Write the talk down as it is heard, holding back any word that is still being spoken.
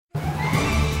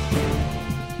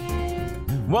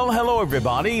Well, hello,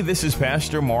 everybody. This is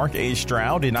Pastor Mark A.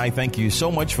 Stroud, and I thank you so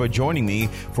much for joining me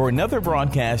for another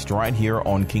broadcast right here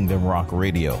on Kingdom Rock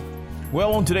Radio.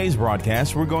 Well, on today's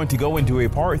broadcast, we're going to go into a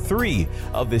part 3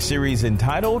 of the series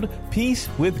entitled Peace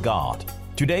with God.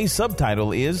 Today's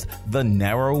subtitle is The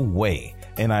Narrow Way,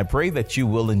 and I pray that you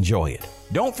will enjoy it.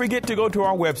 Don't forget to go to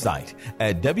our website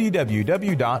at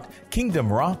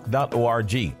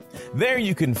www.kingdomrock.org. There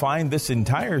you can find this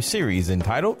entire series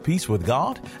entitled Peace with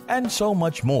God and so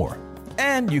much more.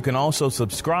 And you can also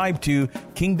subscribe to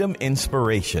Kingdom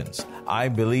Inspirations. I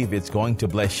believe it's going to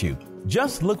bless you.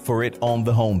 Just look for it on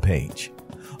the homepage.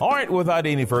 All right, without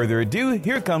any further ado,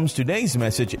 here comes today's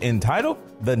message entitled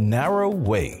The Narrow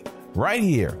Way, right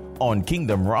here on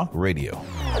Kingdom Rock Radio.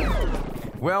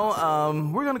 Well,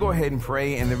 we're going to go ahead and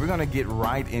pray, and then we're going to get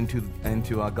right into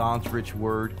God's rich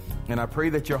word. And I pray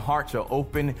that your hearts are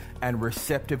open and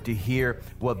receptive to hear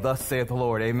what thus saith the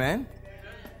Lord. Amen?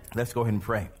 Let's go ahead and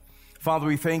pray. Father,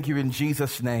 we thank you in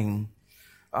Jesus' name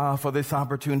for this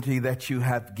opportunity that you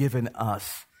have given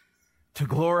us to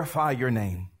glorify your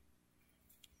name.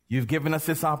 You've given us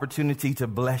this opportunity to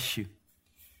bless you,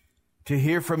 to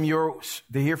hear from your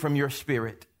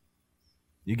spirit.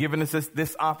 You've given us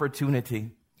this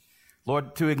opportunity,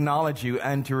 Lord, to acknowledge you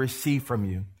and to receive from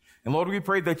you. And Lord, we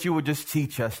pray that you would just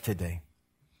teach us today,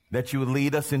 that you would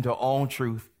lead us into all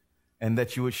truth, and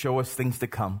that you would show us things to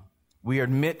come. We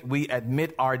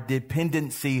admit our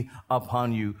dependency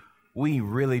upon you. We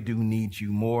really do need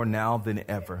you more now than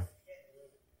ever.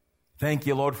 Thank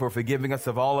you, Lord, for forgiving us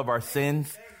of all of our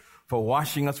sins, for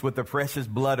washing us with the precious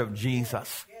blood of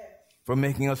Jesus, for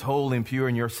making us whole and pure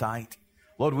in your sight.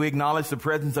 Lord, we acknowledge the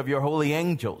presence of your holy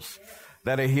angels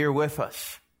that are here with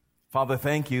us. Father,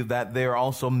 thank you that they are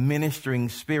also ministering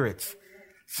spirits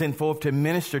sent forth to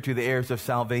minister to the heirs of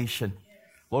salvation.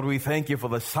 Lord, we thank you for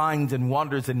the signs and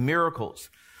wonders and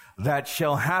miracles that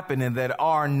shall happen and that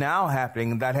are now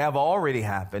happening, that have already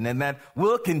happened, and that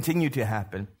will continue to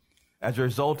happen as a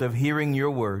result of hearing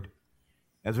your word,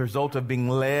 as a result of being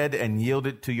led and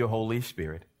yielded to your Holy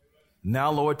Spirit.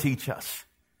 Now, Lord, teach us.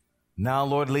 Now,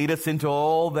 Lord, lead us into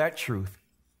all that truth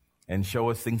and show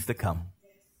us things to come.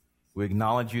 We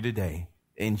acknowledge you today.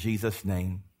 In Jesus'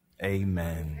 name,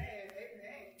 amen.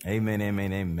 Amen,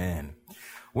 amen, amen.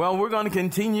 Well, we're going to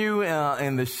continue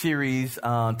in the series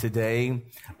today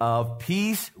of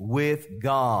Peace with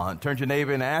God. Turn to your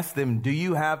neighbor and ask them, do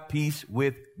you have peace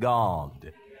with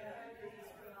God?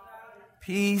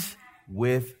 Peace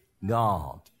with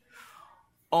God.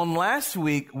 On last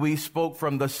week, we spoke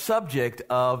from the subject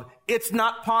of it's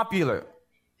not popular.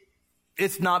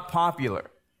 It's not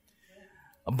popular.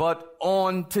 But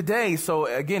on today, so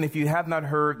again, if you have not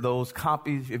heard those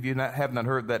copies, if you have not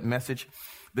heard that message,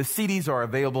 the CDs are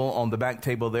available on the back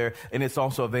table there, and it's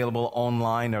also available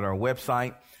online at our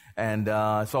website, and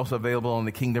it's also available on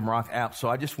the Kingdom Rock app. So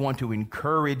I just want to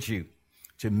encourage you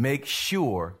to make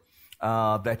sure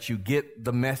that you get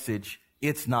the message.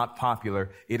 It's not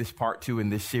popular. It is part 2 in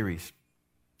this series.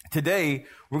 Today,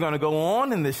 we're going to go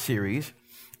on in this series,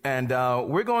 and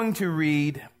we're going to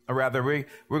read, or rather, we're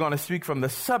going to speak from the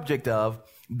subject of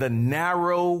the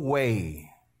narrow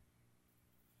way.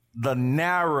 The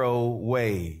narrow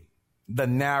way. The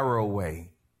narrow way.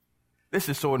 This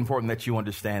is so important that you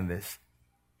understand this.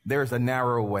 There's a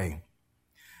narrow way.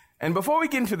 And before we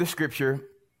get into the scripture,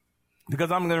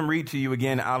 because I'm going to read to you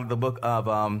again out of the book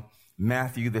of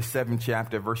Matthew, the 7th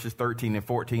chapter, verses 13 and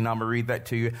 14. I'm going to read that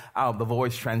to you out of the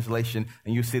Voice translation,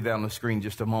 and you'll see that on the screen in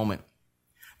just a moment.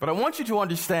 But I want you to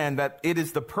understand that it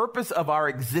is the purpose of our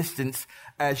existence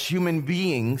as human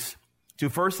beings to,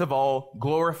 first of all,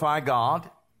 glorify God.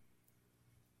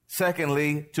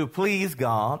 Secondly, to please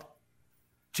God,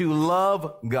 to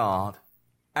love God,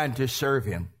 and to serve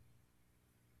him.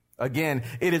 Again,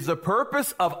 it is the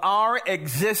purpose of our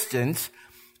existence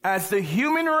as the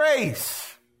human race.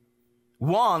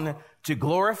 One, to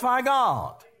glorify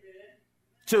God,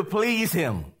 to please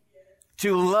him,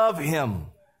 to love him,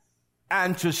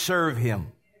 and to serve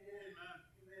him.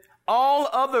 All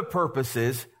other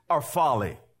purposes are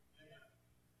folly.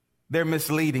 They're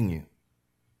misleading you.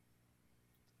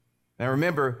 Now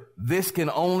remember, this can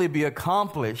only be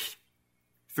accomplished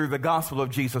through the gospel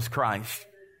of Jesus Christ,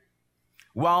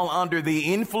 while under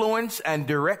the influence and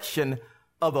direction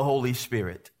of the Holy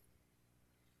Spirit.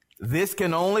 This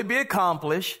can only be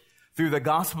accomplished through the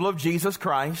gospel of Jesus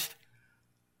Christ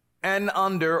and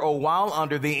while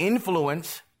under the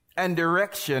influence and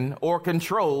direction or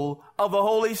control of the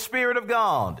Holy Spirit of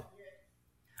God.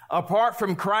 Apart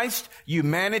from Christ,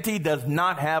 humanity does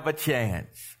not have a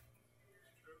chance.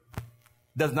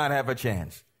 Does not have a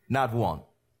chance. Not one.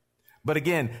 But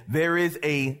again, there is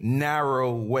a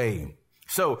narrow way.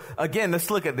 So again, let's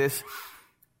look at this.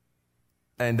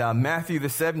 And Matthew, the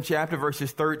 7th chapter,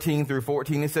 verses 13 through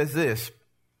 14, it says this.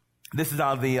 This is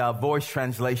out of the Voice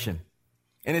translation.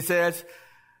 And it says,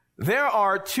 there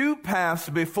are two paths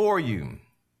before you.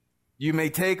 You may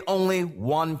take only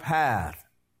one path.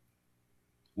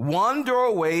 One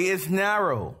doorway is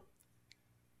narrow,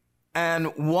 and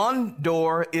one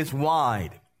door is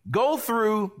wide. Go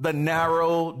through the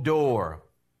narrow door.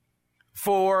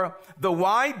 For the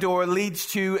wide door leads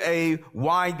to a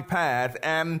wide path,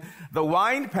 and the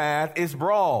wide path is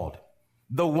broad.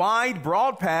 The wide,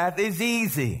 broad path is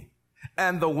easy,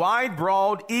 and the wide,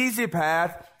 broad, easy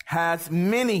path has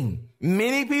many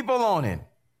people on it.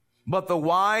 But the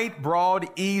wide, broad,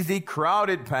 easy,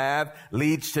 crowded path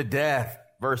leads to death.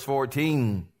 Verse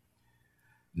 14.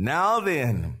 Now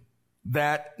then,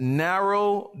 that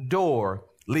narrow door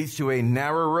leads to a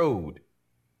narrow road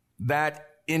that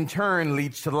in turn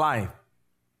leads to life.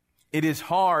 It is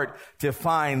hard to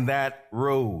find that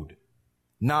road.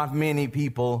 Not many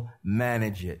people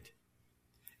manage it.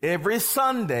 Every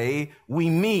Sunday, we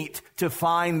meet to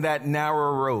find that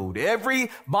narrow road. Every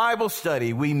Bible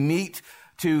study, we meet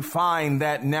to find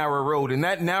that narrow road. And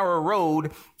that narrow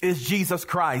road is Jesus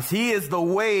Christ. He is the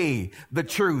way, the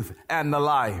truth, and the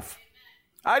life.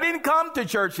 I didn't come to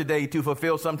church today to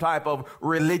fulfill some type of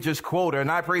religious quota,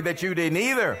 and I pray that you didn't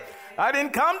either. I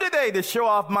didn't come today to show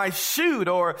off my suit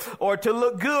or to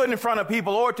look good in front of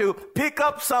people or to pick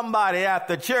up somebody at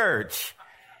the church.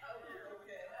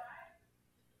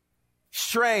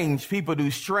 Strange people do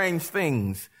strange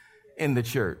things in the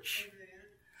church.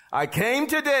 I came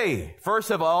today,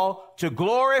 first of all, to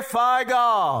glorify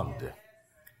God.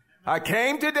 I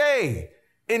came today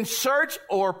in search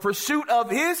or pursuit of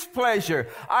His pleasure.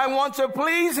 I want to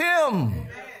please Him.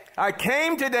 I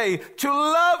came today to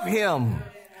love Him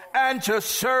and to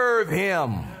serve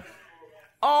Him.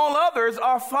 All others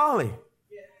are folly.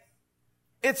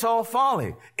 It's all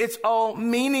folly. It's all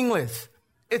meaningless.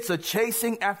 It's a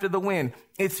chasing after the wind.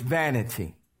 It's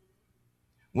vanity.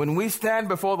 When we stand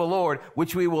before the Lord,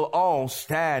 which we will all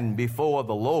stand before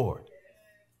the Lord,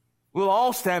 we'll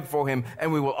all stand before Him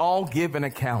and we will all give an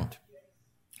account.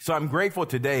 So I'm grateful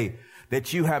today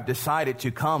that you have decided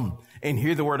to come and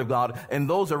hear the word of God, and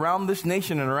those around this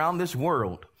nation and around this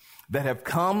world that have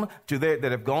gone to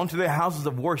their houses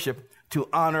of worship to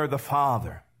honor the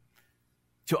Father,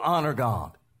 to honor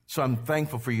God. So I'm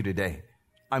thankful for you today.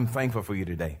 I'm thankful for you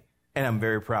today, and I'm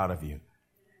very proud of you.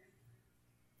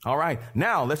 All right,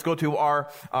 now let's go to our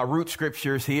root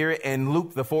scriptures here in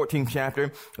Luke, the 14th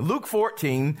chapter. Luke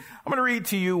 14, I'm going to read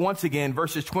to you once again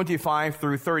verses 25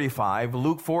 through 35.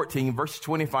 Luke 14, verses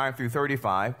 25 through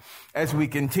 35, as we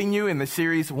continue in the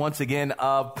series once again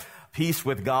of Peace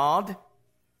with God.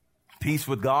 Peace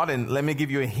with God. And let me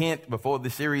give you a hint before the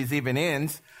series even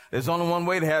ends. There's only one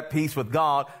way to have peace with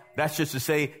God. That's just to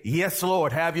say, yes,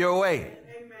 Lord, have your way.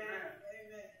 Amen.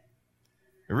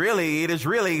 Really, it is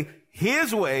really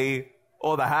His way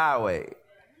or the highway.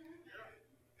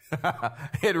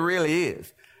 It really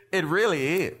is. It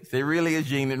really is. It really is,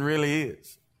 Gene. It really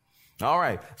is. All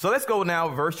right. So let's go now,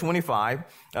 verse 25.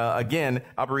 Again,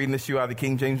 I'll be reading this to you out of the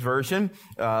King James Version.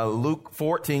 Luke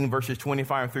 14, verses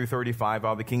 25 through 35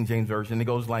 out of the King James Version. It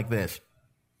goes like this.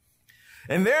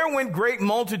 And there went great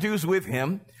multitudes with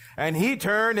him, and he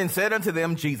turned and said unto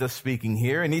them, Jesus speaking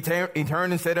here, and he turned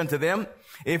and said unto them,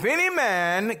 if any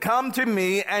man come to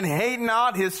me and hate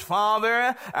not his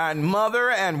father and mother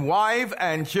and wife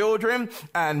and children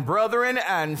and brethren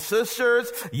and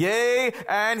sisters, yea,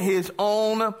 and his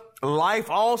own life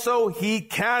also, he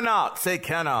cannot, say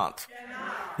cannot.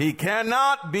 He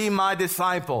cannot be my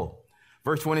disciple.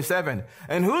 Verse 27,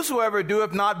 and whosoever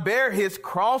doeth not bear his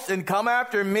cross and come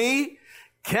after me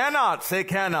cannot, say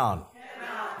cannot.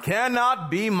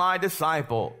 Cannot be my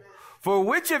disciple. For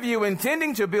which of you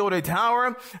intending to build a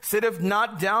tower sitteth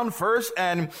not down first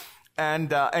and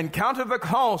counteth the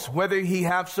cost, whether he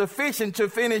have sufficient to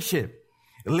finish it?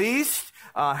 Least,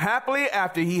 happily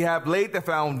after he have laid the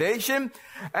foundation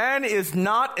and is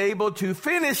not able to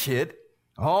finish it,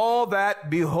 all that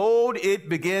behold it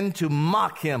begin to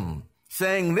mock him,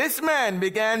 saying, this man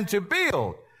began to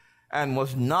build and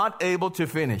was not able to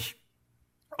finish.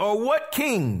 Or what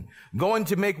king going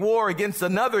to make war against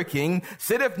another king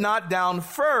sitteth not down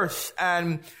first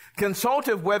and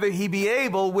consulteth whether he be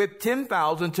able with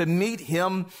 10,000 to meet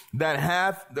him that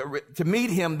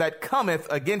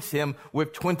cometh against him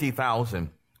with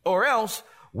 20,000? Or else,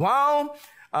 while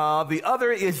the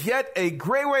other is yet a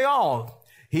great way off,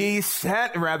 he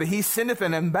sendeth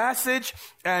an ambassage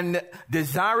and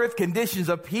desireth conditions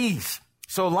of peace.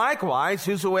 So likewise,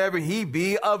 whosoever he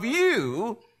be of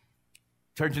you,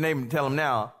 turn to your neighbor and tell him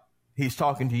now, He's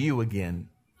talking to you again.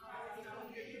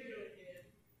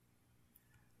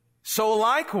 So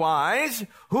likewise,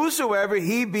 whosoever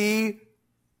he be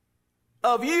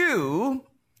of you,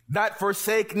 that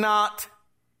forsake not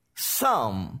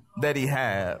some that he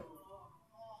have,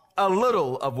 a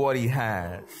little of what he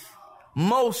has,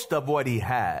 most of what he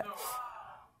has,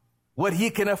 what he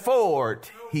can afford,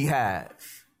 he has.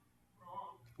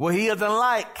 What he doesn't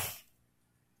like.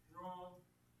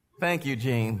 Thank you,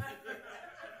 Gene.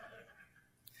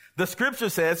 The scripture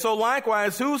says, so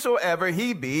likewise, whosoever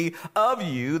he be of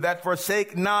you that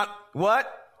forsake not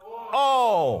what?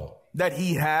 All that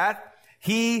he hath,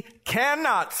 he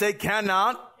cannot, say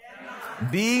cannot,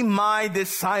 be my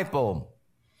disciple.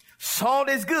 Salt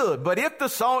is good, but if the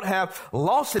salt have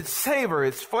lost its savor,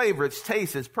 its flavor, its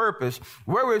taste, its purpose,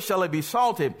 wherewith shall it be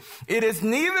salted? It is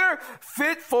neither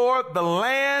fit for the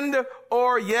land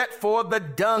or yet for the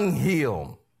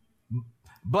dunghill.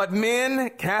 But men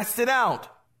cast it out.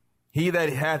 He that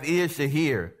hath ears to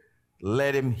hear,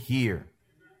 let him hear.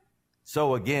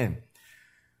 So again,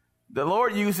 the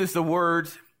Lord uses the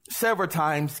words several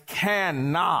times,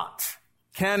 cannot.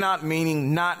 Cannot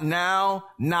meaning not now,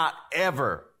 not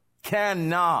ever.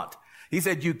 Cannot. He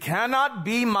said, you cannot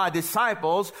be my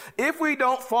disciples if we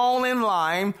don't fall in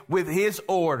line with his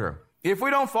order. If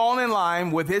we don't fall in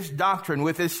line with his doctrine,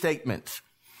 with his statements.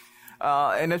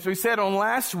 And as we said on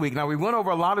last week, now we went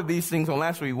over a lot of these things on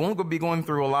last week. We won't be going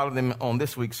through a lot of them on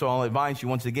this week. So I'll advise you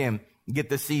once again, get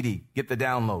the CD, get the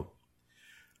download.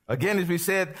 Again, as we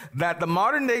said, that the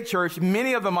modern day church,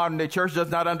 many of the modern day church does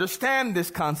not understand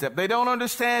this concept. They don't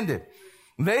understand it.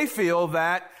 They feel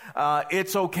that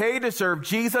it's okay to serve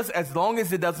Jesus as long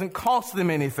as it doesn't cost them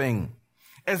anything.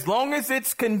 As long as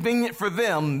it's convenient for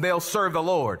them, they'll serve the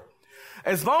Lord.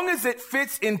 As long as it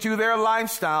fits into their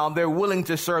lifestyle, they're willing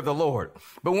to serve the Lord.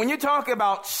 But when you talk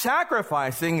about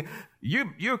sacrificing,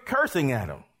 you're cursing at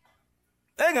them.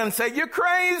 They're going to say, you're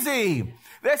crazy.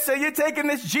 They say, you're taking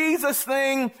this Jesus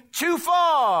thing too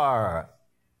far.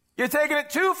 You're taking it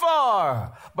too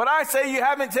far. But I say you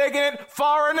haven't taken it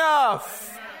far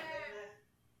enough.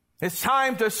 It's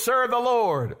time to serve the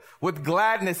Lord with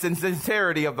gladness and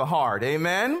sincerity of the heart.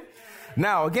 Amen.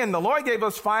 Now, again, the Lord gave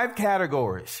us 5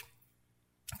 categories.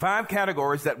 5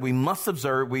 categories that we must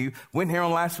observe. We went here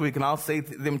on last week, and I'll say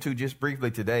them too just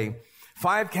briefly today.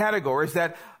 5 categories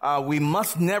that we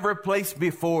must never place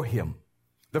before him.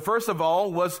 The first of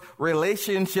all was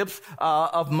relationships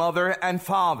of mother and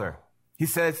father. He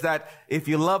says that if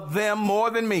you love them more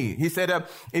than me, he said,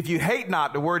 if you hate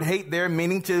not, the word hate there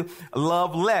meaning to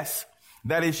love less.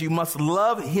 That is, you must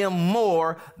love him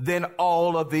more than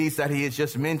all of these that he has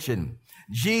just mentioned.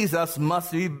 Jesus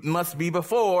must be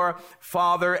before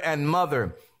father and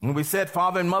mother. And we said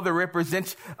father and mother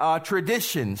represents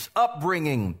traditions,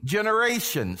 upbringing,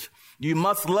 generations. You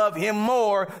must love him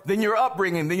more than your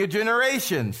upbringing, than your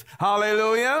generations.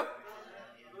 Hallelujah.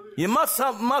 You must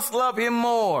love him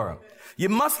more. You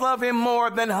must love him more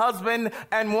than husband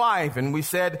and wife. And we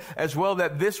said as well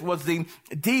that this was the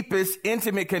deepest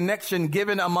intimate connection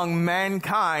given among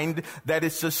mankind, that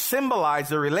is to symbolize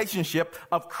the relationship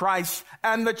of Christ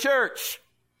and the church.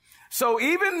 So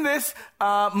even this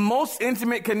most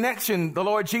intimate connection, the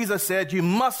Lord Jesus said, you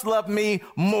must love me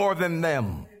more than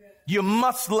them. You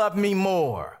must love me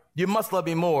more. You must love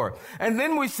me more. And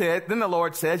then the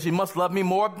Lord says, you must love me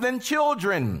more than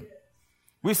children.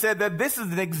 We said that this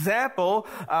is an example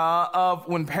of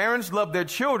when parents love their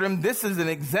children. This is an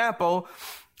example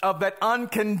of that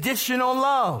unconditional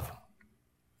love.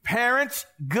 Parents,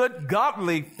 good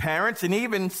godly parents, and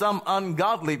even some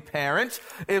ungodly parents,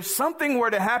 if something were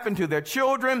to happen to their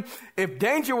children, if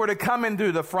danger were to come in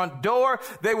through the front door,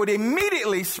 they would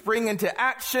immediately spring into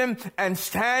action and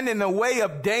stand in the way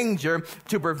of danger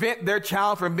to prevent their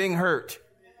child from being hurt.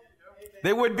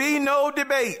 There would be no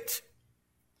debate.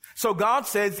 So God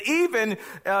says, even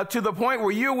to the point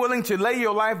where you're willing to lay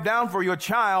your life down for your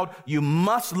child, you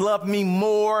must love me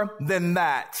more than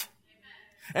that.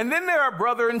 And then there are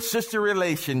brother and sister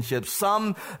relationships,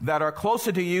 some that are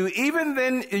closer to you even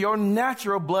than your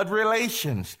natural blood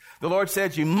relations. The Lord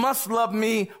says, you must love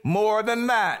me more than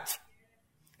that.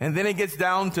 And then it gets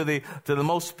down to the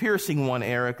most piercing one,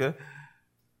 Erica.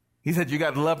 He said, you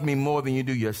got to love me more than you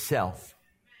do yourself.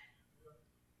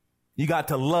 You got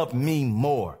to love me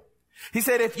more. He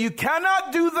said, if you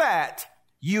cannot do that,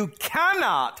 you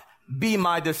cannot be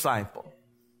my disciple.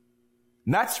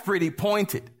 And that's pretty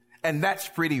pointed. And that's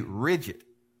pretty rigid.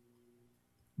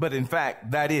 But in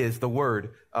fact, that is the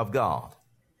word of God.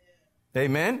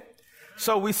 Amen.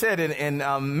 So we said in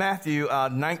Matthew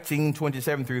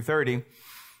 19:27 through 30,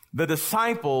 the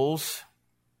disciples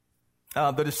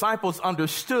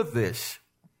understood this.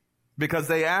 because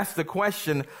they asked the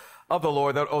question of the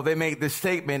Lord, or they made this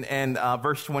statement in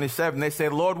verse 27. They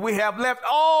said, Lord, we have left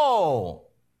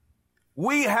all.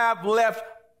 We have left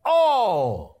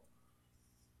all.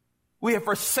 We have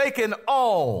forsaken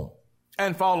all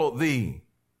and followed thee.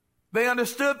 They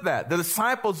understood that. The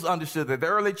disciples understood that. The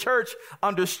early church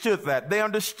understood that. They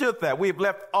understood that. We've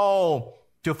left all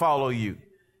to follow you.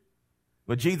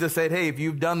 But Jesus said, hey, if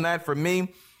you've done that for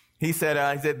me, he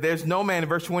said, there's no man, in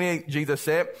verse 28, Jesus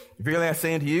said, verily I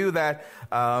say unto you that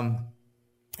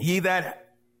ye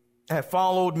that have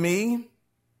followed me,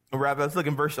 or rather, let's look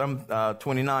in verse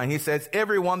 29. He says,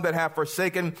 everyone that have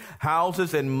forsaken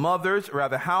houses and mothers,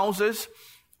 rather houses,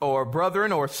 or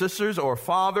brethren, or sisters, or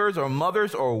fathers, or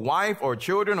mothers, or wife, or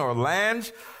children, or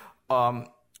lands,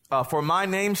 for my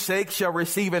name's sake shall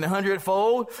receive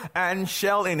 100-fold and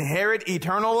shall inherit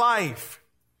eternal life.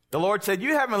 The Lord said,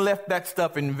 you haven't left that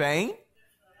stuff in vain.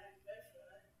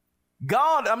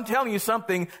 God, I'm telling you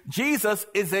something, Jesus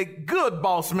is a good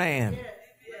boss man.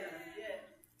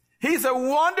 He's a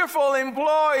wonderful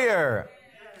employer.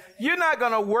 You're not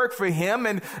going to work for him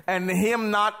and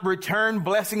him not return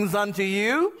blessings unto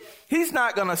you. He's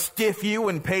not going to stiff you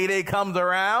when payday comes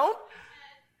around.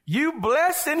 You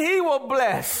bless and he will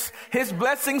bless. His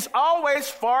blessings always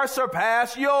far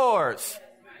surpass yours.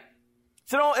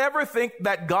 So don't ever think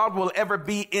that God will ever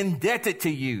be indebted to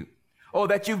you, or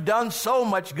that you've done so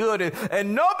much good and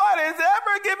nobody's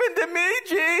ever given to me,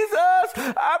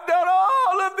 Jesus. I've done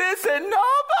all of this and nobody.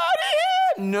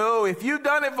 No, if you've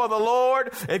done it for the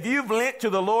Lord, if you've lent to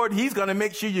the Lord, he's going to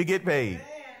make sure you get paid.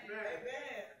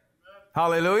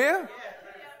 Hallelujah.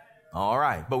 All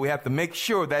right. But we have to make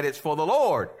sure that it's for the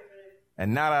Lord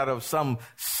and not out of some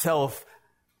selfish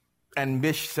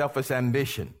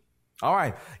ambition. All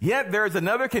right. Yet there's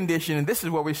another condition, and this is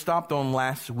where we stopped on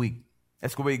last week.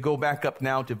 That's where we go back up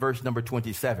now to verse number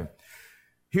 27.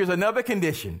 Here's another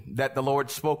condition that the Lord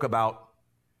spoke about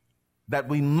that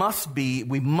we must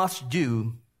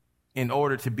do in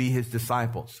order to be his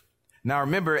disciples. Now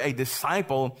remember, a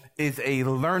disciple is a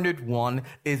learned one,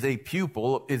 is a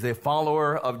pupil, is a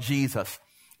follower of Jesus.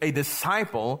 A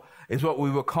disciple is what we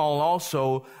would call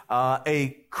also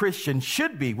a Christian,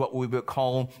 should be what we would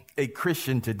call a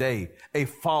Christian today, a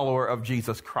follower of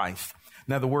Jesus Christ.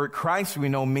 Now, the word Christ, we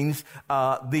know, means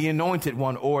the anointed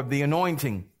one, or the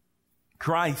anointing.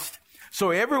 Christ.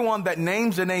 So everyone that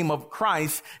names the name of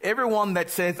Christ, everyone that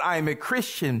says, I am a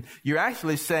Christian, you're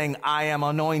actually saying, I am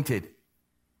anointed.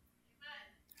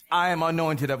 I am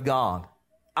anointed of God.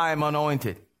 I am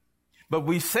anointed. But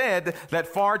we said that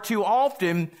far too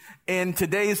often in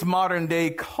today's modern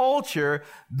day culture,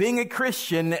 being a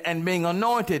Christian and being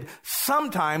anointed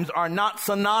sometimes are not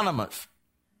synonymous,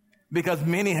 because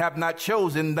many have not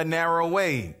chosen the narrow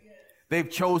way. They've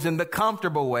chosen the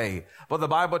comfortable way. But the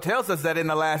Bible tells us that in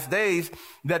the last days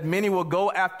that many will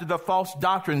go after the false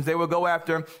doctrines. They will go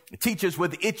after teachers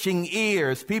with itching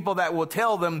ears, people that will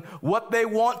tell them what they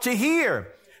want to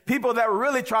hear, people that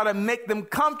really try to make them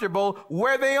comfortable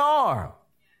where they are.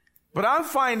 But I'm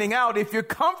finding out if you're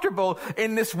comfortable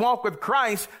in this walk with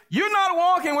Christ, you're not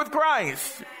walking with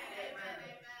Christ.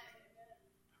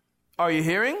 Are you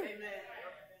hearing?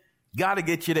 Got to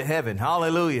get you to heaven.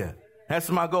 Hallelujah. That's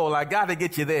my goal. I got to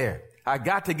get you there. I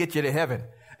got to get you to heaven.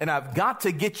 And I've got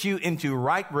to get you into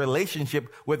right relationship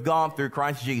with God through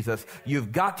Christ Jesus.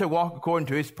 You've got to walk according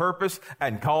to his purpose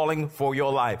and calling for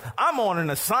your life. I'm on an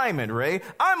assignment, Ray.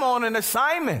 I'm on an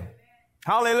assignment.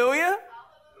 Hallelujah.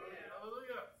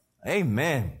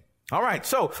 Amen. All right.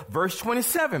 So verse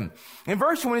 27. In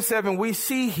verse 27, we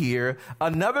see here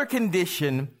another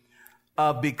condition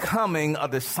of becoming a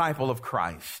disciple of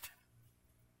Christ.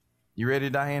 You ready,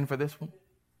 Diane, for this one?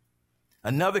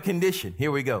 Another condition. Here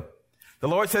we go. The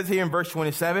Lord says here in verse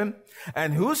 27,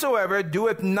 and whosoever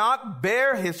doeth not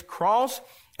bear his cross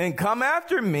and come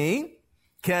after me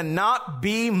cannot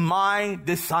be my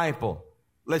disciple.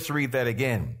 Let's read that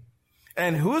again.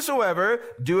 And whosoever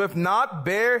doeth not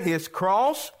bear his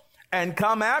cross and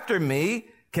come after me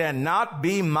cannot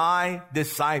be my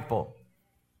disciple.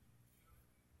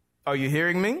 Are you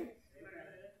hearing me?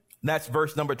 That's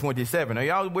verse number 27. Are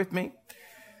y'all with me?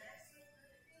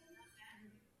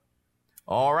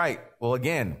 All right. Well,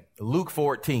 again, Luke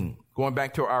 14, going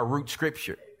back to our root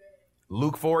scripture.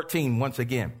 Luke 14, once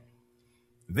again.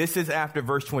 This is after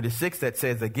verse 26 that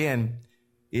says again,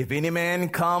 if any man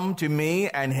come to me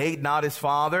and hate not his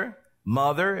father,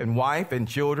 mother, and wife, and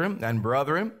children, and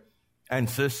brethren, and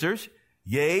sisters,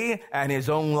 yea, and his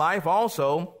own life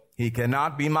also, he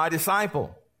cannot be my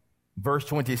disciple. Verse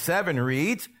 27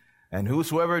 reads, and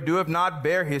whosoever doeth not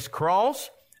bear his cross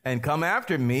and come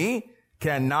after me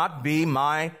cannot be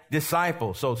my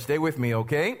disciple. So stay with me,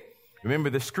 okay? Remember,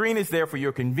 the screen is there for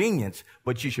your convenience,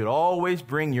 but you should always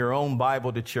bring your own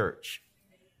Bible to church.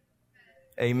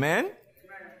 Amen?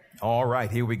 All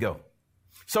right, here we go.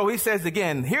 So he says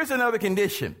again, here's another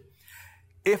condition.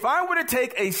 If I were to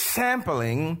take a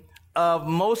sampling of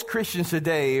most Christians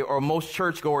today or most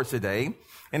churchgoers today,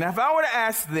 and if I were to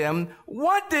ask them,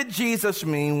 what did Jesus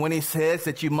mean when he says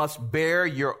that you must bear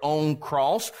your own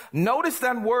cross? Notice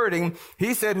that wording.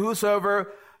 He said,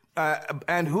 whosoever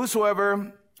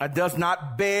does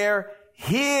not bear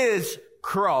his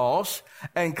cross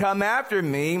and come after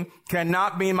me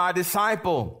cannot be my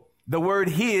disciple. The word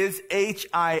his,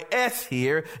 H-I-S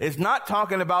here, is not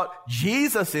talking about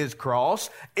Jesus's cross.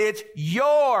 It's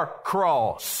your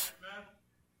cross.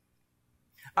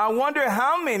 I wonder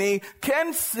how many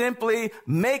can simply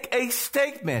make a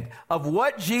statement of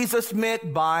what Jesus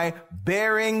meant by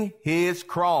bearing his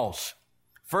cross.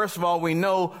 First of all, we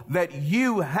know that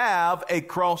you have a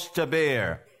cross to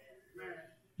bear.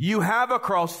 You have a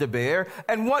cross to bear.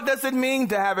 And what does it mean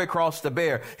to have a cross to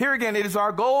bear? Here again, it is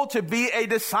our goal to be a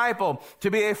disciple,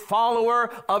 to be a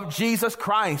follower of Jesus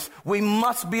Christ. We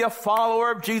must be a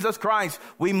follower of Jesus Christ.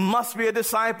 We must be a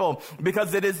disciple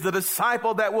because it is the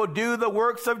disciple that will do the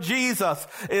works of Jesus.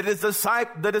 It is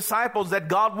the disciples that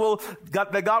God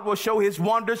will show his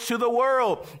wonders to the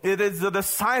world. It is the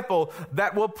disciple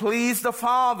that will please the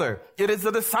Father. It is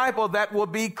the disciple that will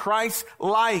be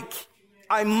Christ-like.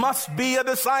 I must be a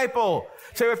disciple.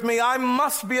 Say with me, I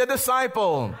must be a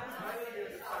disciple.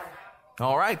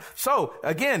 All right. So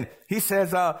again, he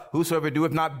says, whosoever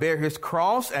doeth not bear his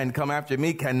cross and come after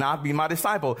me cannot be my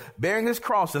disciple. Bearing his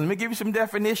cross. And let me give you some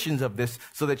definitions of this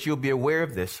so that you'll be aware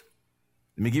of this.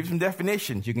 Let me give you some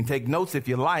definitions. You can take notes if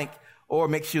you like, or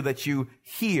make sure that you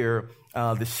hear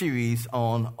the series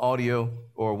on audio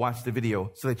or watch the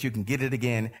video so that you can get it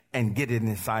again and get it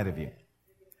inside of you.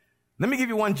 Let me give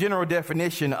you one general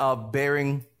definition of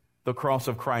bearing the cross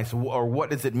of Christ, or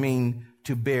what does it mean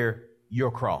to bear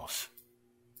your cross?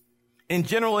 In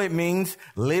general, it means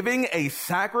living a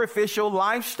sacrificial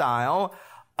lifestyle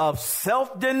of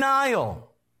self-denial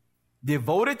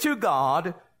devoted to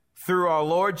God through our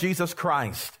Lord Jesus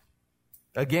Christ.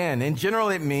 Again, in general,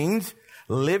 it means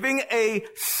living a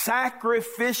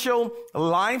sacrificial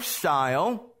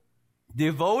lifestyle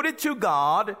devoted to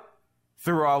God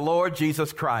through our Lord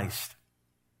Jesus Christ.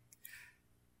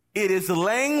 It is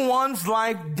laying one's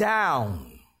life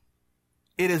down.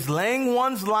 It is laying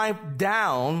one's life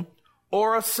down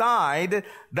or aside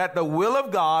that the will of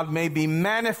God may be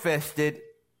manifested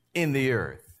in the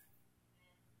earth.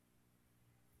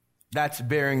 That's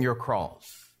bearing your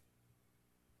cross.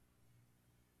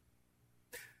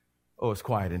 Oh, it's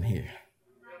quiet in here.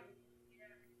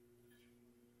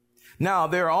 Now,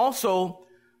 there are also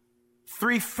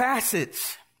 3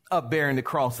 facets of bearing the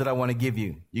cross that I want to give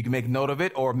you. You can make note of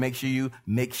it or make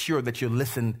sure that you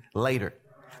listen later.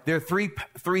 There are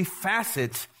three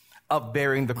facets of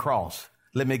bearing the cross.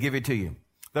 Let me give it to you.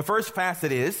 The first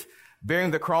facet is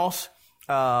bearing the cross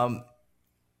in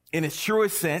its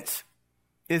truest sense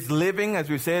is living, as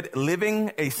we said,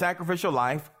 living a sacrificial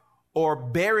life or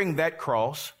bearing that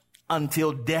cross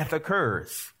until death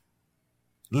occurs.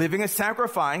 Living a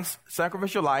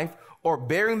sacrificial life or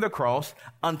bearing the cross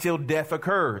until death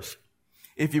occurs.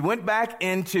 If you went back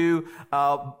into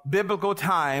biblical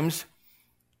times,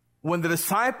 when the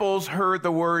disciples heard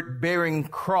the word bearing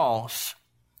cross,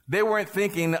 they weren't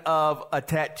thinking of a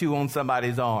tattoo on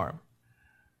somebody's arm.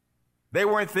 They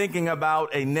weren't thinking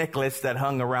about a necklace that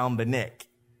hung around the neck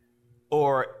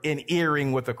or an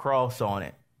earring with a cross on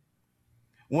it.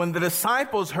 When the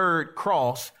disciples heard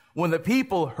cross, when the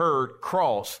people heard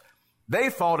cross, they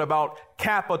thought about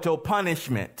capital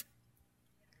punishment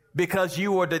because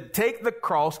you were to take the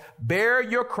cross, bear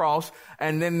your cross,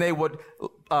 and then they would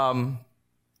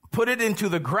put it into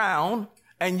the ground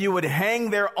and you would hang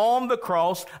there on the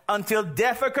cross until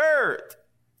death occurred.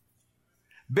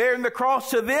 Bearing the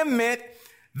cross to them meant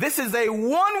this is a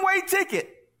one-way ticket.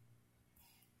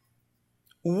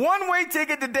 One-way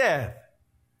ticket to death.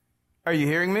 Are you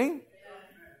hearing me?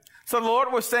 So the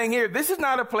Lord was saying here, this is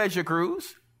not a pleasure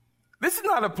cruise. This is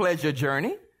not a pleasure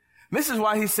journey. This is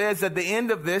why he says at the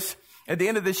end of this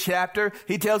chapter,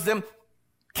 he tells them,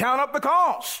 count up the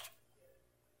cost.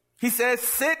 He says,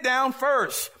 sit down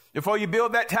first. Before you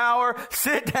build that tower,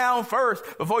 sit down first.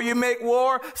 Before you make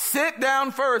war, sit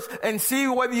down first and see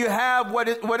whether you have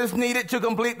what is needed to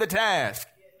complete the task.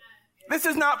 This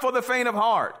is not for the faint of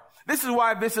heart. This is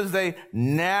why this is a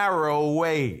narrow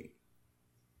way.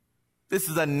 This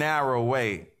is a narrow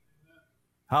way.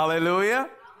 Hallelujah.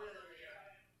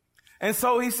 And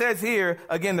so he says here,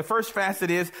 again, the first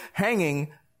facet is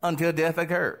hanging until death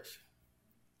occurs.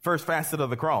 First facet of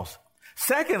the cross.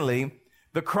 Secondly,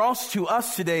 the cross to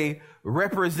us today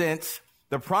represents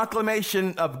the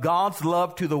proclamation of God's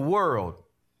love to the world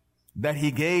that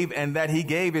he gave, and that he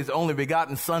gave his only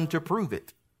begotten Son to prove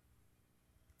it.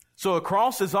 So a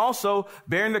cross is also,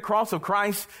 bearing the cross of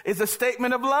Christ is a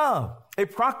statement of love, a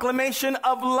proclamation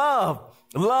of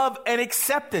love and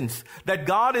acceptance, that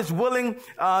God is willing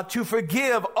to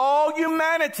forgive all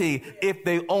humanity if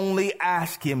they only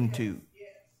ask him to.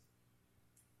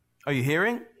 Are you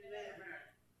hearing?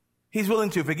 He's willing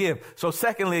to forgive. So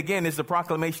secondly, again, is the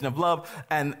proclamation of love.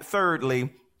 And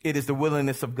thirdly, it is the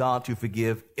willingness of God to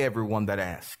forgive everyone that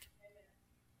asks.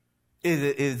 It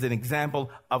is an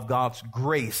example of God's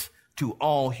grace to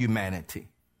all humanity.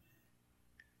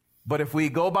 But if we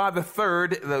go by the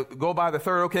third,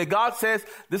 okay, God says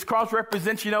this cross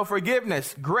represents,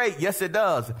 forgiveness. Great. Yes, it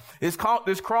does. This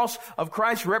cross of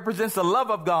Christ represents the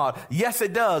love of God. Yes,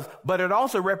 it does. But it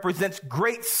also represents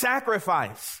great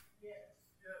sacrifice.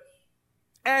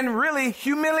 And really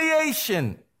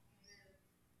humiliation.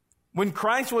 When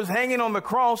Christ was hanging on the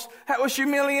cross, that was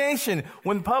humiliation.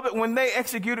 When they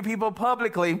executed people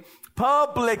publicly,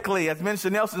 as Minister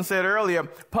Nelson said earlier,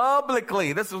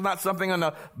 publicly. This was not something on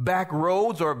the back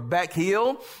roads or back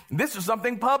hill. This was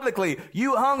something publicly.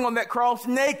 You hung on that cross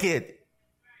naked.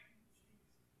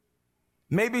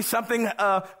 Maybe something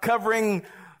covering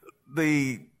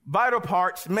the vital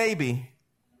parts, maybe.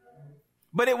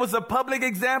 But it was a public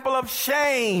example of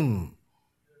shame.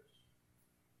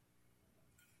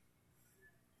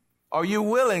 Are you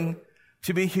willing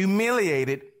to be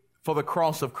humiliated for the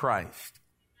cross of Christ?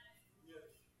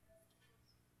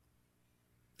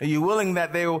 Are you willing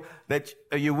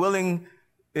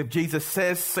if Jesus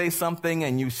say something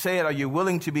and you say it, are you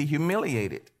willing to be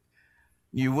humiliated?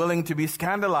 Are you willing to be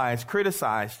scandalized,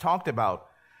 criticized, talked about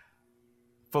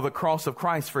for the cross of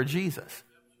Christ, for Jesus?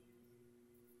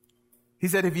 He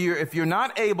said, if you're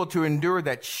not able to endure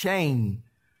that shame,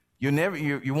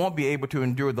 you won't be able to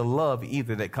endure the love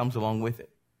either that comes along with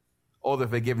it, or the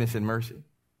forgiveness and mercy.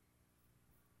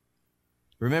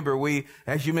 Remember, we,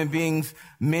 as human beings,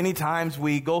 many times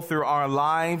we go through our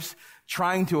lives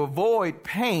trying to avoid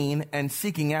pain and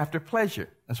seeking after pleasure.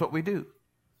 That's what we do.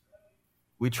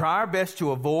 We try our best to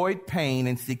avoid pain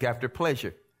and seek after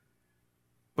pleasure.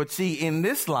 But see, in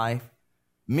this life,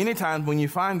 many times when you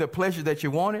find the pleasure that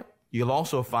you wanted, you'll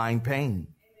also find pain.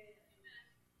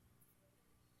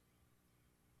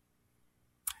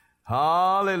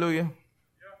 Hallelujah.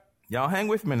 Y'all hang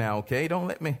with me now, okay? Don't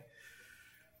let me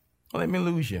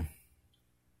lose you.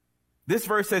 This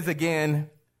verse says again,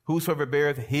 whosoever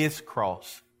beareth his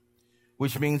cross,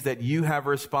 which means that you have a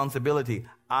responsibility.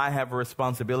 I have a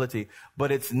responsibility, but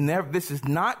this is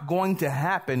not going to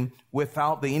happen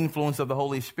without the influence of the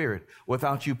Holy Spirit,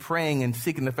 without you praying and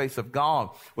seeking the face of God,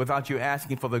 without you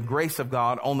asking for the grace of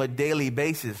God on a daily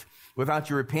basis, without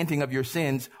you repenting of your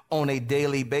sins on a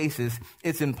daily basis.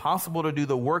 It's impossible to do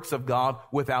the works of God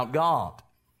without God.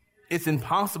 It's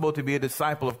impossible to be a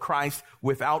disciple of Christ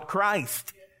without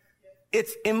Christ.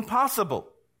 It's impossible.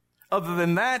 Other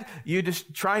than that, you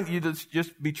just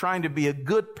be trying to be a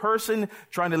good person,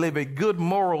 trying to live a good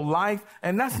moral life,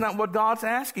 and that's not what God's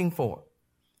asking for.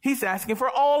 He's asking for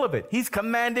all of it. He's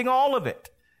commanding all of it.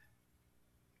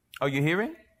 Are you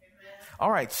hearing?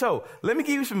 All right, so let me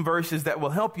give you some verses that will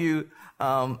help you,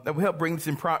 that will help bring this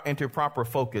into proper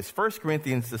focus. 1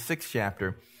 Corinthians, the 6th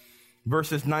chapter,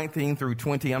 verses 19 through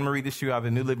 20. I'm going to read this to you out of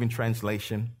the New Living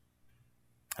Translation.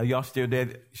 Are y'all still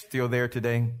there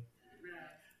today?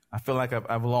 I feel like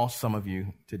I've lost some of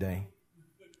you today.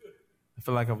 I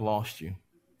feel like I've lost you.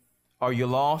 Are you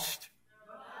lost?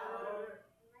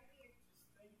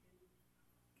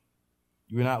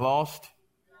 You're not lost?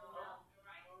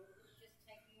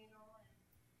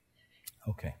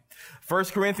 Okay. 1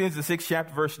 Corinthians, the 6th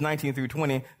chapter, verse 19 through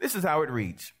 20. This is how it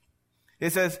reads.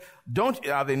 It says,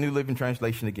 the New Living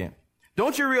Translation again.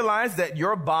 Don't you realize that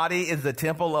your body is the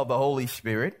temple of the Holy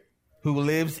Spirit who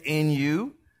lives in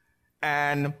you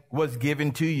and was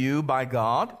given to you by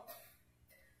God?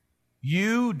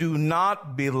 You do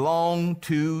not belong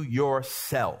to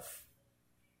yourself.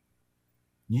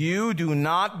 You do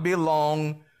not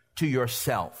belong to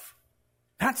yourself.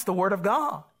 That's the word of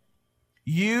God.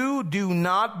 You do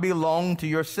not belong to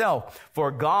yourself,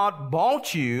 for God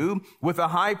bought you with a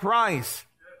high price.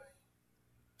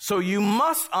 So you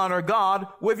must honor God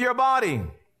with your body.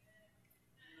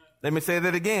 Let me say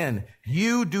that again.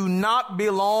 You do not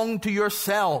belong to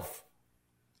yourself.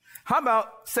 How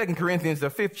about 2 Corinthians, the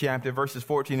 5th chapter, verses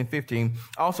 14 and 15?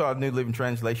 Also our New Living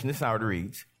Translation. This is how it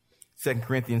reads. 2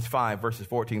 Corinthians 5, verses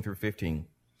 14 through 15.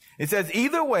 It says,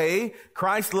 either way,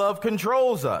 Christ's love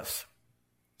controls us.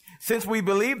 Since we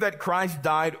believe that Christ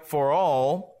died for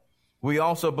all, we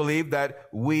also believe that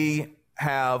we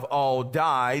have all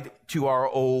died to our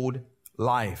old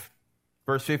life.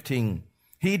 Verse 15,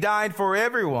 he died for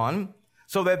everyone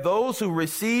so that those who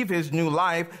receive his new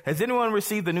life, has anyone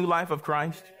received the new life of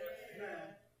Christ?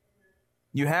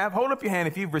 You have? Hold up your hand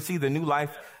if you've received the new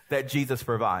life that Jesus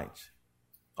provides.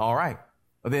 All right.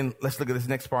 Well, then let's look at this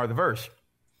next part of the verse.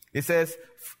 It says,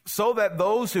 so that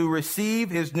those who receive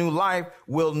his new life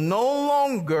will no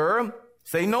longer,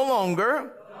 say no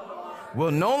longer,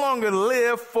 will no longer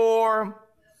live for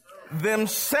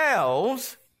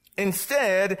themselves.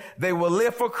 Instead, they will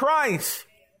live for Christ,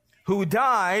 who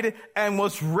died and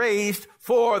was raised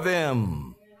for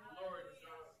them.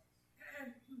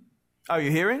 Are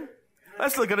you hearing?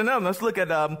 Let's look at another. Let's look at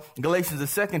Galatians, the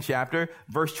 2nd chapter,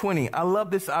 verse 20. I love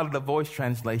this out of the Voice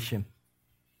translation.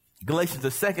 Galatians, the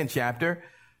 2nd chapter,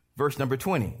 verse number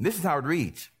 20. This is how it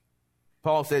reads.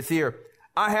 Paul says here,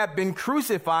 I have been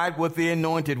crucified with the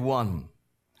Anointed One.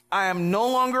 I am no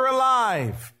longer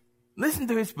alive. Listen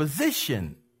to his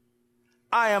position.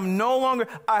 I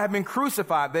have been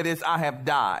crucified. That is, I have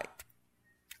died.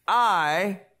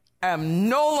 I am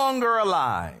no longer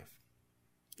alive.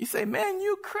 You say, man,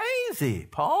 you crazy,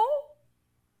 Paul.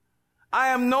 I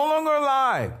am no longer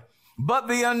alive, but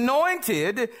the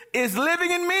Anointed is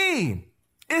living in me.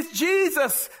 It's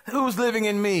Jesus who's living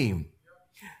in me.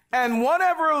 And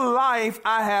whatever life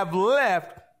I have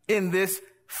left in this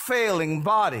failing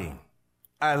body,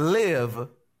 I live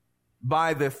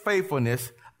by the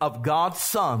faithfulness of God's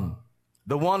Son,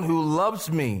 the one who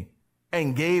loves me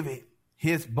and gave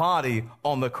his body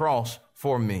on the cross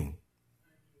for me.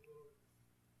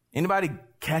 Anybody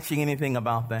catching anything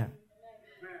about that?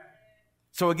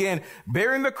 So again,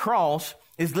 bearing the cross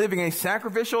is living a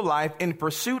sacrificial life in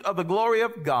pursuit of the glory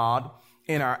of God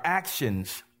in our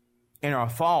actions, in our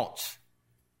thoughts,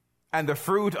 and the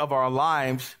fruit of our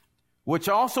lives, which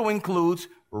also includes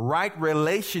right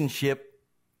relationship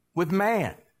with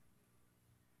man.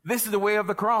 This is the way of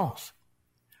the cross.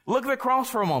 Look at the cross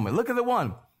for a moment. Look at the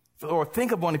one, or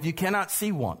think of one if you cannot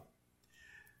see one.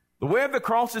 The way of the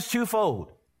cross is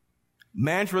twofold.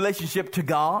 Man's relationship to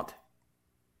God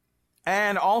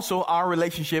and also our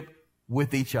relationship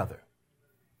with each other.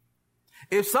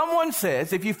 If someone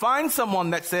says, if you find someone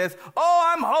that says,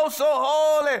 oh, I'm so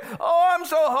holy. Oh, I'm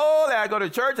so holy. I go to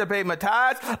church. I pay my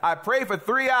tithes. I pray for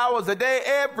 3 hours a day,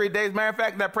 every day. As a matter of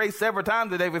fact, I pray several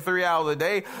times a day for 3 hours a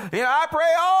day. I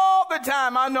pray all the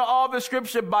time. I know all the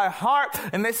scripture by heart.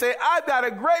 And they say, I've got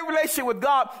a great relationship with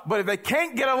God. But if they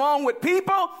can't get along with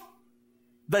people,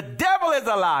 the devil is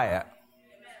a liar.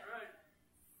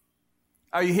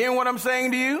 Are you hearing what I'm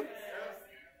saying to you?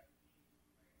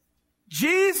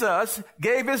 Jesus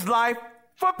gave his life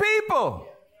for people.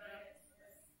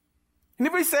 And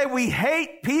if we say we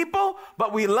hate people,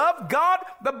 but we love God,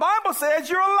 the Bible says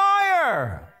you're a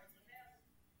liar.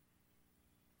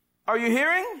 Are you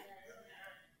hearing?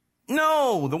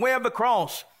 No, the way of the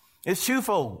cross is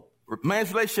twofold.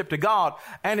 Man's relationship to God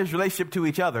and his relationship to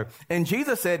each other. And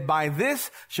Jesus said, by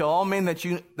this shall all men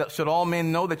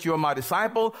know that you are my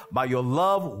disciple, by your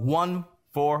love one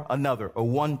for another, or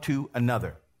one to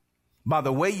another, by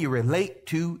the way you relate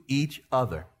to each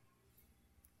other.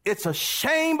 It's a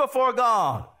shame before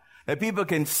God that people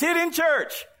can sit in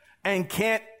church and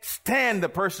can't stand the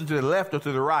person to the left or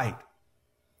to the right.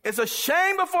 It's a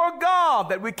shame before God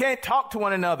that we can't talk to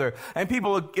one another, and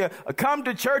people come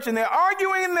to church and they're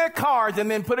arguing in their cars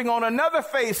and then putting on another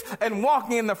face and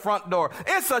walking in the front door.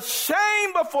 It's a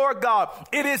shame before God.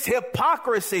 It is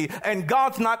hypocrisy, and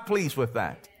God's not pleased with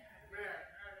that.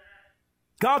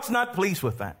 God's not pleased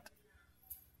with that.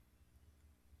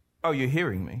 Are you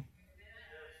hearing me?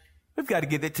 We've got to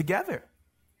get it together.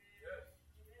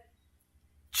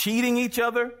 Cheating each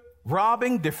other,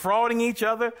 robbing, defrauding each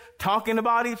other, talking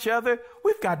about each other.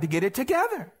 We've got to get it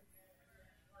together.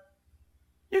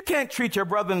 You can't treat your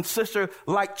brother and sister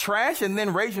like trash and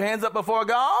then raise your hands up before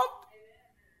God.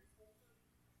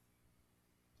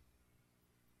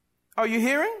 Are you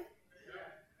hearing?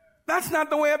 That's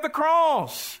not the way of the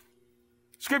cross.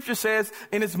 Scripture says,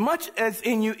 inasmuch as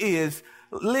in you is,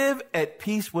 live at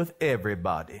peace with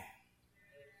everybody.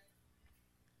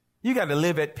 You got to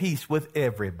live at peace with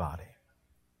everybody.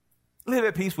 Live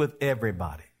at peace with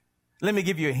everybody. Let me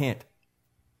give you a hint.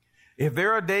 If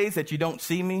there are days that you don't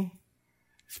see me,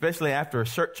 especially after a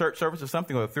church service or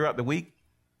something, or throughout the week,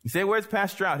 you say, where's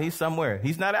Pastor Stroud? He's somewhere.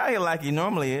 He's not out here like he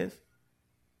normally is.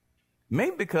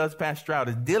 Maybe because Pastor Stroud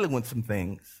is dealing with some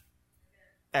things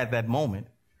at that moment,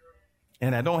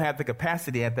 and I don't have the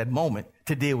capacity at that moment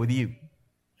to deal with you.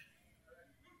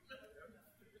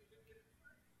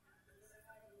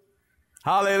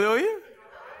 Hallelujah.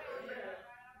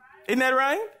 Isn't that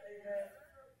right?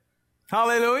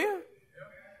 Hallelujah.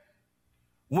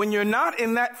 When you're not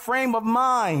in that frame of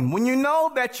mind, when you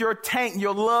know that your tank,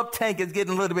 your love tank is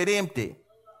getting a little bit empty,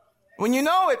 when you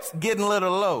know it's getting a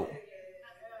little low,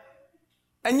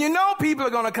 and you know people are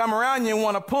going to come around you and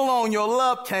want to pull on your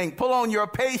love tank, pull on your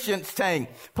patience tank,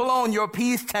 pull on your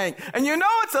peace tank, and you know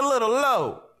it's a little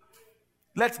low,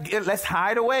 let's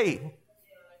hide away,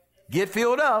 get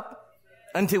filled up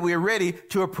until we're ready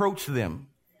to approach them.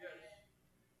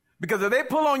 Because if they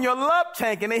pull on your love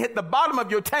tank and they hit the bottom of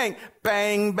your tank,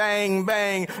 bang, bang,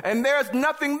 bang, and there's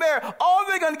nothing there, all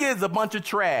they're going to get is a bunch of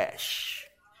trash.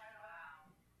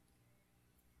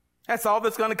 That's all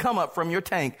that's going to come up from your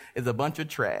tank is a bunch of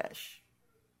trash.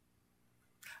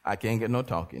 I can't get no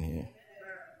talking here.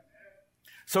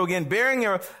 So again, bearing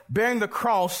the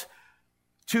cross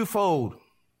twofold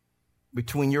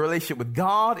between your relationship with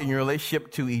God and your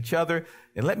relationship to each other.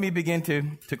 And let me begin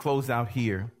to close out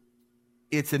here.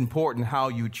 It's important how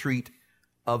you treat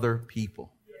other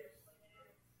people.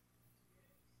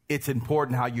 It's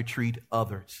important how you treat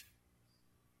others.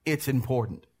 It's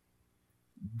important.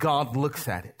 God looks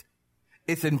at it.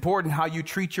 It's important how you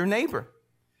treat your neighbor.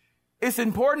 It's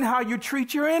important how you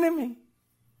treat your enemy.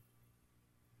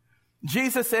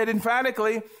 Jesus said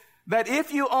emphatically that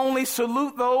if you only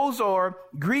salute those or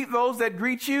greet those that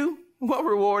greet you, what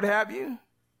reward have you?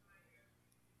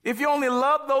 If you only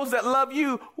love those that love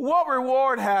you, what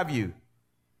reward have you?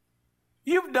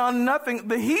 You've done nothing.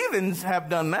 The heathens have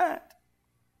done that.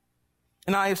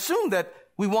 And I assume that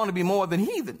we want to be more than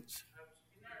heathens.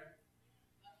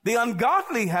 The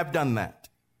ungodly have done that.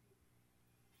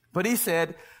 But he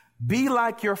said, be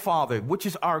like your Father, which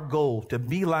is our goal, to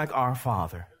be like our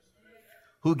Father,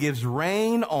 who gives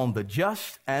rain on the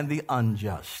just and the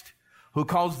unjust, who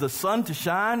causes the sun to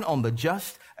shine on the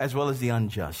just as well as the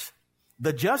unjust.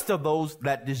 The just of those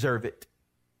that deserve it.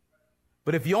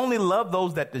 But if you only love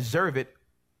those that deserve it,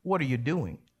 what are you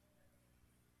doing?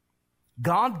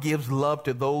 God gives love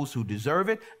to those who deserve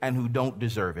it and who don't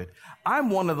deserve it. I'm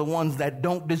one of the ones that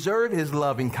don't deserve his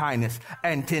loving kindness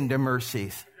and tender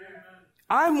mercies.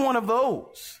 I'm one of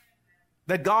those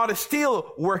that God is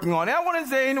still working on. I don't want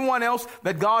to say anyone else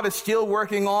that God is still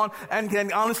working on and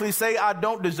can honestly say I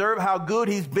don't deserve how good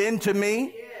he's been to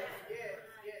me.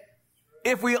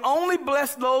 If we only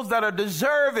bless those that are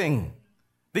deserving,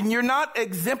 then you're not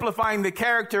exemplifying the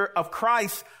character of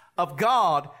Christ, of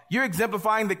God. You're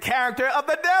exemplifying the character of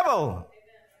the devil.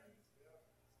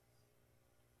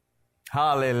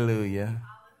 Hallelujah.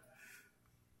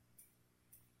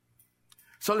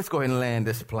 So let's go ahead and land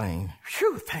this plane.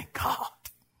 Phew, thank God.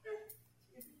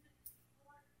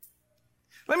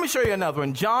 Let me show you another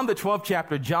one. John, the 12th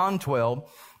chapter, John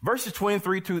 12, verses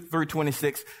 23 through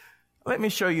 26. Let me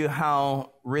show you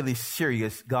how really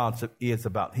serious God is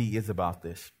about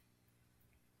this.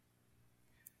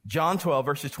 John 12,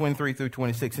 verses 23 through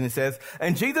 26, and it says,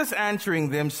 and Jesus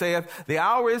answering them saith, the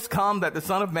hour is come that the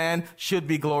Son of Man should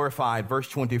be glorified. Verse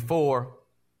 24,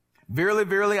 verily,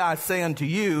 verily, I say unto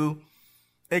you,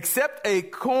 except a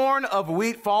corn of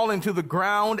wheat fall into the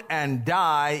ground and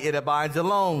die, it abides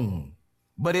alone.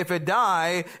 But if it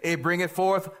die, it bringeth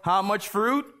forth how much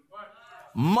fruit?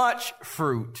 Much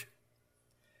fruit.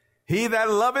 He that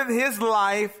loveth his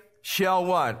life shall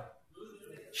what?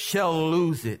 Shall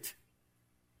lose it.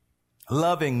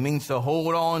 Loving means to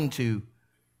hold on to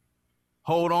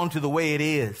the way it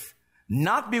is,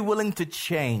 not be willing to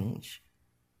change.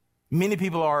 Many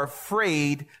people are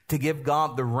afraid to give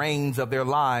God the reins of their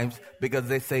lives because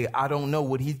they say, I don't know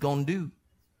what he's going to do.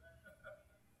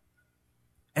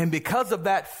 And because of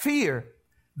that fear,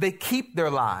 they keep their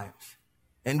lives.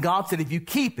 And God said, if you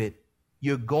keep it,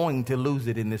 you're going to lose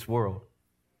it in this world.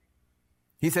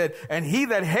 He said, and he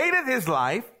that hateth his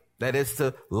life, that is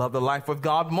to love the life of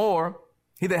God more,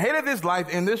 he that hateth his life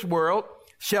in this world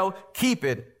shall keep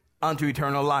it unto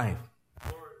eternal life.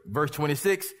 Verse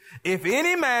 26, if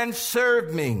any man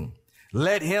serve me,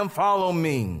 let him follow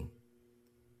me.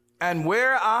 And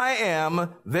where I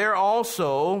am, there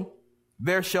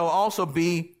shall also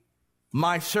be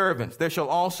my servants. There shall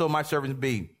also my servants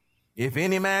be. If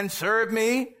any man serve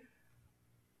me,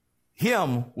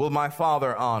 him will my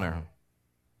Father honor.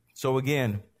 So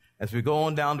again, as we go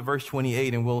on down to verse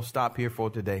 28, and we'll stop here for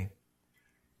today,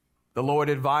 the Lord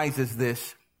advises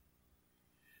this.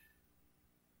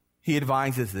 He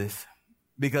advises this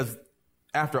because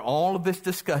after all of this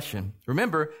discussion,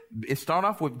 remember, it started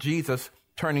off with Jesus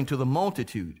turning to the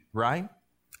multitude, right?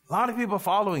 A lot of people are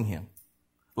following him.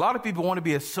 A lot of people want to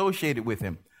be associated with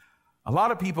him. A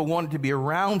lot of people wanted to be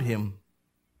around him,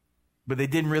 but they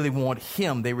didn't really want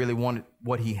him. They really wanted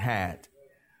what he had.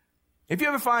 If you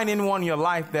ever find anyone in your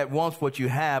life that wants what you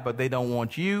have, but they don't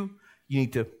want you, you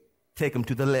need to take them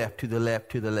to the left, to the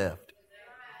left, to the left.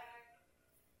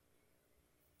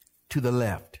 To the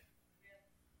left.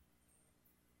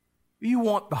 You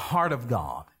want the heart of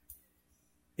God.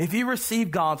 If you receive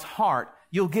God's heart,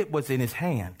 you'll get what's in his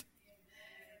hand.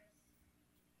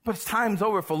 But it's time's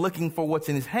over for looking for what's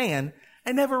in his hand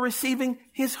and never receiving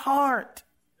his heart.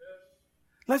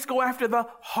 Let's go after the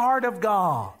heart of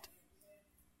God.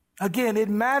 Again, it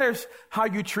matters how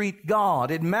you treat God.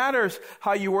 It matters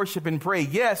how you worship and pray.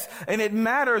 Yes, and it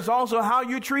matters also how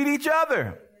you treat each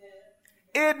other.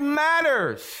 It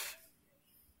matters.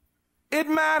 It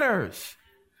matters.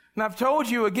 And I've told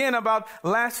you again about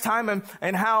last time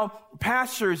and how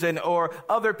pastors or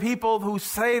other people who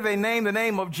say they name the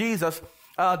name of Jesus,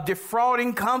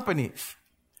 defrauding companies.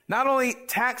 Not only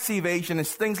tax evasion and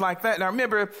things like that. Now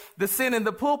remember, the sin in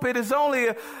the pulpit is only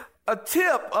a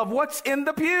tip of what's in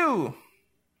the pew.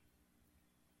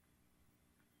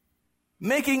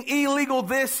 Making illegal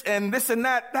this and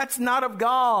that, that's not of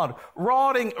God.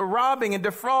 Robbing and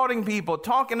defrauding people,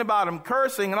 talking about them,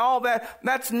 cursing and all that,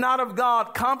 that's not of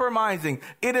God. Compromising,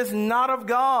 it is not of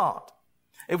God.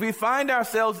 If we find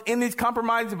ourselves in these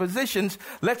compromising positions,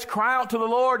 let's cry out to the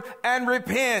Lord and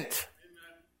repent.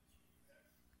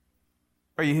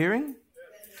 Are you hearing?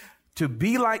 To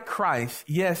be like Christ,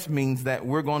 yes, means that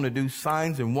we're going to do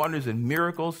signs and wonders and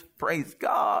miracles. Praise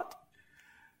God.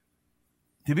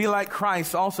 To be like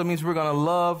Christ also means we're going to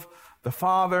love the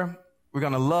Father. We're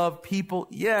going to love people.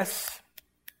 Yes.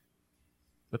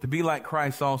 But to be like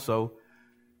Christ also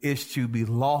is to be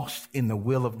lost in the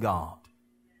will of God.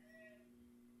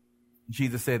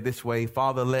 Jesus said this way,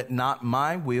 Father, let not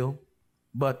my will,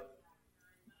 but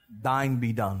thine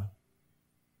be done.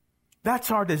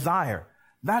 That's our desire.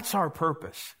 That's our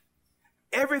purpose.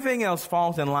 Everything else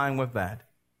falls in line with that.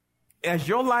 As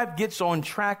your life gets on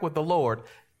track with the Lord,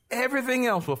 everything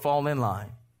else will fall in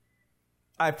line.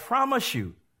 I promise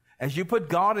you, as you put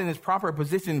God in his proper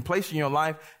position and place in your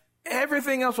life,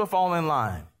 everything else will fall in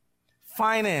line.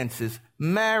 Finances,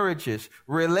 marriages,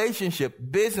 relationship,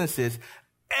 businesses,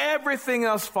 everything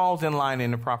else falls in line in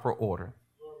the proper order.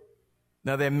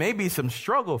 Now, there may be some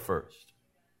struggle first,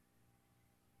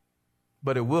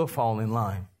 but it will fall in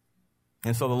line.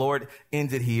 And so the Lord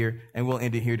ends it here, and we'll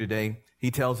end it here today.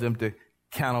 He tells them to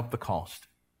count up the cost.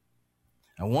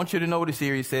 I want you to notice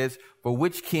here, he says, for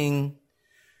which king,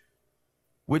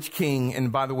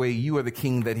 and by the way, you are the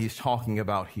king that he's talking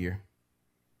about here.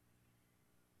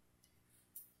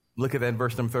 Look at that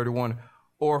verse number 31.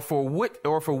 Or for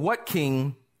what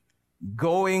king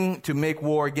going to make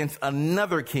war against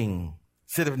another king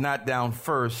sitteth not down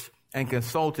first and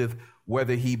consulteth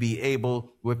whether he be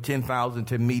able with 10,000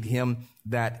 to meet him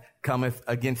that cometh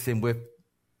against him with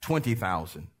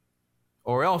 20,000?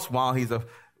 Or else while he's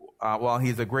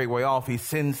a great way off, he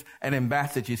sends an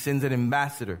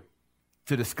ambassador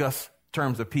to discuss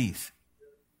terms of peace.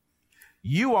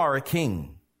 You are a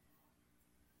king.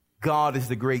 God is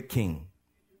the great king.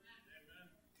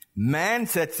 Man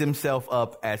sets himself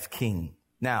up as king.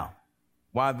 Now,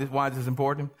 why is this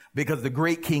important? Because the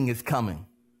great king is coming.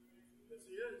 Yes,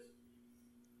 he is.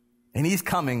 And he's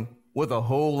coming with a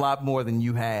whole lot more than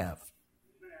you have.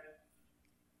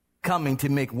 Coming to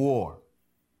make war.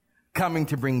 Coming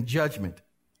to bring judgment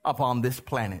upon this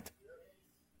planet.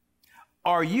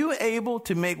 Are you able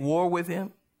to make war with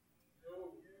him?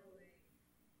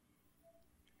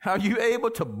 Are you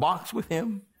able to box with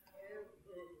him?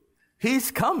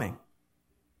 He's coming.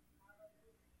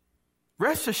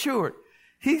 Rest assured,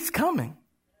 he's coming.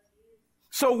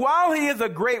 So while he is a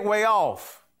great way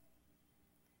off,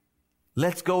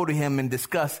 let's go to him and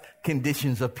discuss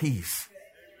conditions of peace.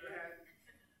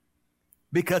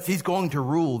 Because he's going to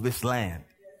rule this land.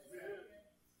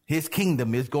 His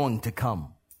kingdom is going to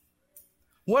come.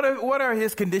 What are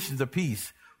his conditions of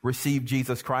peace? Receive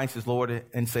Jesus Christ as Lord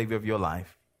and Savior of your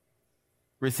life.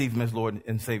 Receive him as Lord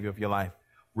and Savior of your life.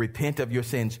 Repent of your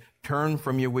sins. Turn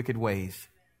from your wicked ways.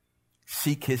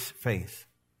 Seek his face.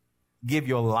 Give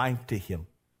your life to him.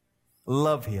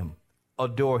 Love him.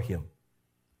 Adore him.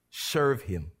 Serve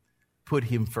him. Put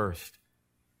him first.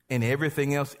 And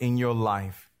everything else in your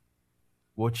life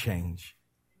will change.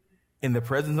 In the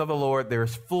presence of the Lord, there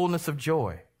is fullness of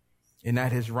joy. And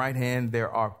at his right hand, there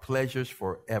are pleasures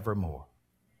forevermore.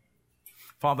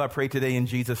 Father, I pray today in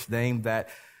Jesus' name that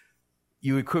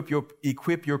you equip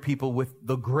your people with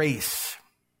the grace,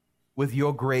 with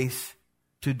your grace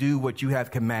to do what you have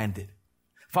commanded.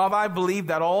 Father, I believe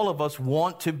that all of us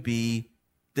want to be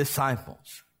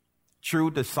disciples, true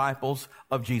disciples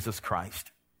of Jesus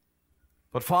Christ.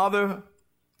 But Father,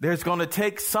 there's going to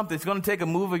take something. It's going to take a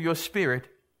move of your Spirit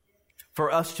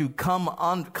for us to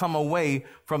come away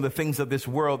from the things of this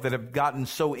world that have gotten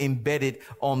so embedded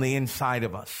on the inside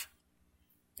of us.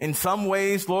 In some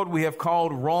ways, Lord, we have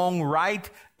called wrong right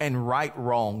and right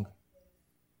wrong.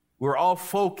 We're off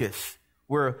focus.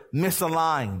 We're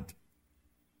misaligned.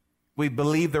 We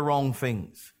believe the wrong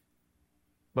things.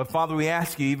 But Father, we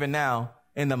ask you even now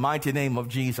in the mighty name of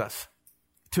Jesus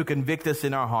to convict us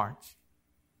in our hearts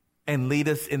and lead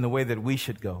us in the way that we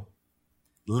should go.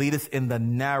 Lead us in the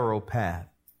narrow path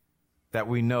that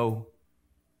we know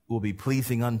will be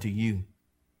pleasing unto you,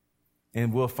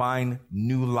 and we'll find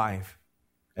new life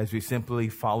as we simply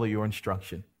follow your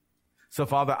instruction. So,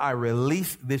 Father, I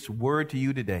release this word to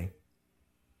you today,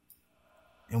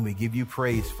 and we give you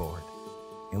praise for it.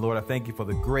 And Lord, I thank you for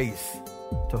the grace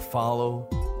to follow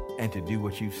and to do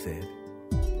what you've said.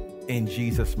 In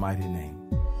Jesus' mighty name,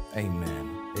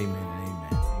 amen, amen, and amen.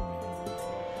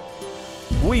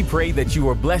 We pray that you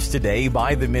are blessed today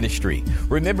by the ministry.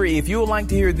 Remember, if you would like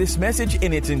to hear this message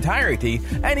in its entirety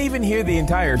and even hear the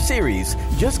entire series,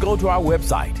 just go to our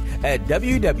website at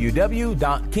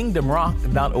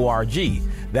www.kingdomrock.org.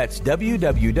 That's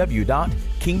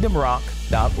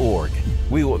www.kingdomrock.org.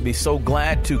 We will be so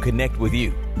glad to connect with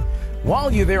you.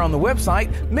 While you're there on the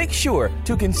website, make sure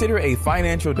to consider a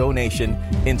financial donation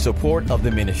in support of the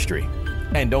ministry.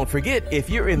 And don't forget, if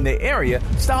you're in the area,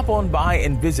 stop on by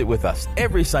and visit with us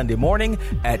every Sunday morning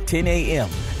at 10 a.m.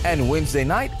 and Wednesday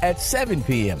night at 7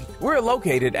 p.m. We're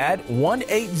located at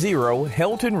 180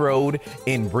 Helton Road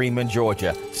in Bremen,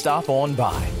 Georgia. Stop on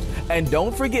by. And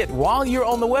don't forget, while you're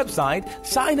on the website,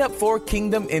 sign up for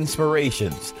Kingdom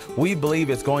Inspirations. We believe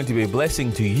it's going to be a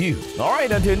blessing to you. All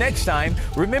right, until next time,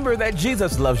 remember that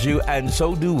Jesus loves you, and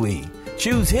so do we.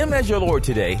 Choose Him as your Lord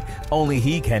today. Only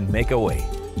He can make a way.